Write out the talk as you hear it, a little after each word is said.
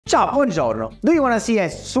Ciao, buongiorno. Do you want to see a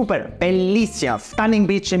super bellissima, stunning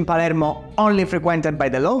beach in Palermo only frequented by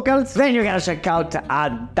the locals? Then you gotta check out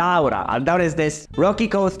Addaura. Addaura is this rocky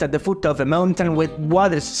coast at the foot of a mountain with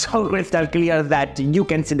water so crystal clear that you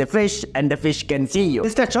can see the fish and the fish can see you. The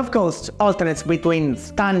stretch of coast alternates between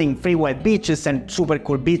stunning free white beaches and super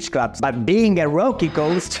cool beach clubs. But being a rocky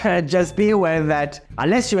coast, just be aware that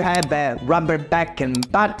unless you have a rubber back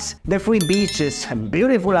and butt, the free beaches,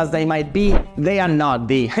 beautiful as they might be, they are not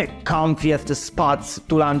the comfiest spots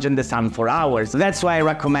to lounge in the sun for hours. That's why I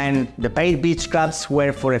recommend the paid beach clubs,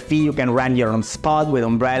 where for a fee you can rent your own spot with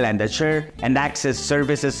umbrella and a chair, and access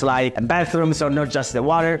services like bathrooms or not just the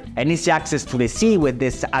water, and easy access to the sea with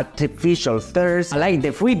this artificial stairs. Like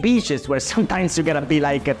the free beaches where sometimes you gotta be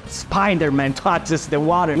like a Spider-Man to access the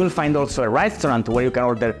water. You'll find also a restaurant where you can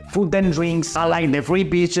order food and drinks. I like the free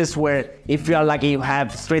beaches where, if you are lucky, you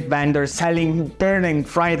have street vendors selling burning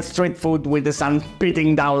fried street food with the sun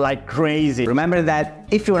beating down like crazy. Remember that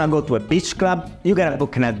if you wanna go to a beach club, you gotta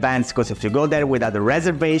book in advance, because if you go there without a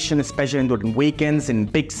reservation, especially during weekends in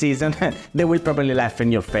peak season, they will probably laugh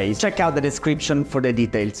in your face. Check out the description for the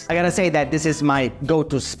details. I gotta say that this is my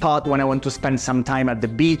go-to spot when I want to spend some time at the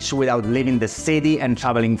beach without leaving the city and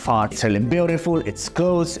traveling far. It's really beautiful, it's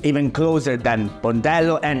close, even closer than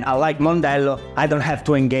Mondello, and unlike Mondello, I don't have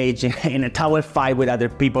to engage in a tower fight with other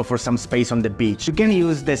people for some space on the beach. You can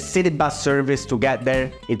use the city bus service to get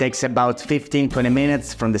there. It takes about 15-20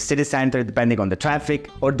 minutes from the city center depending on the traffic,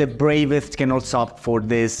 or the bravest can also opt for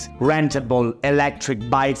these rentable electric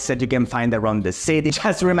bikes that you can find around the city.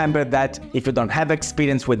 Just remember that if you don't have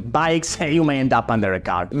experience with bikes, you may end up under a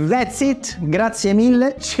car. That's it, grazie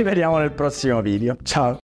mille, ci vediamo nel prossimo video. Ciao!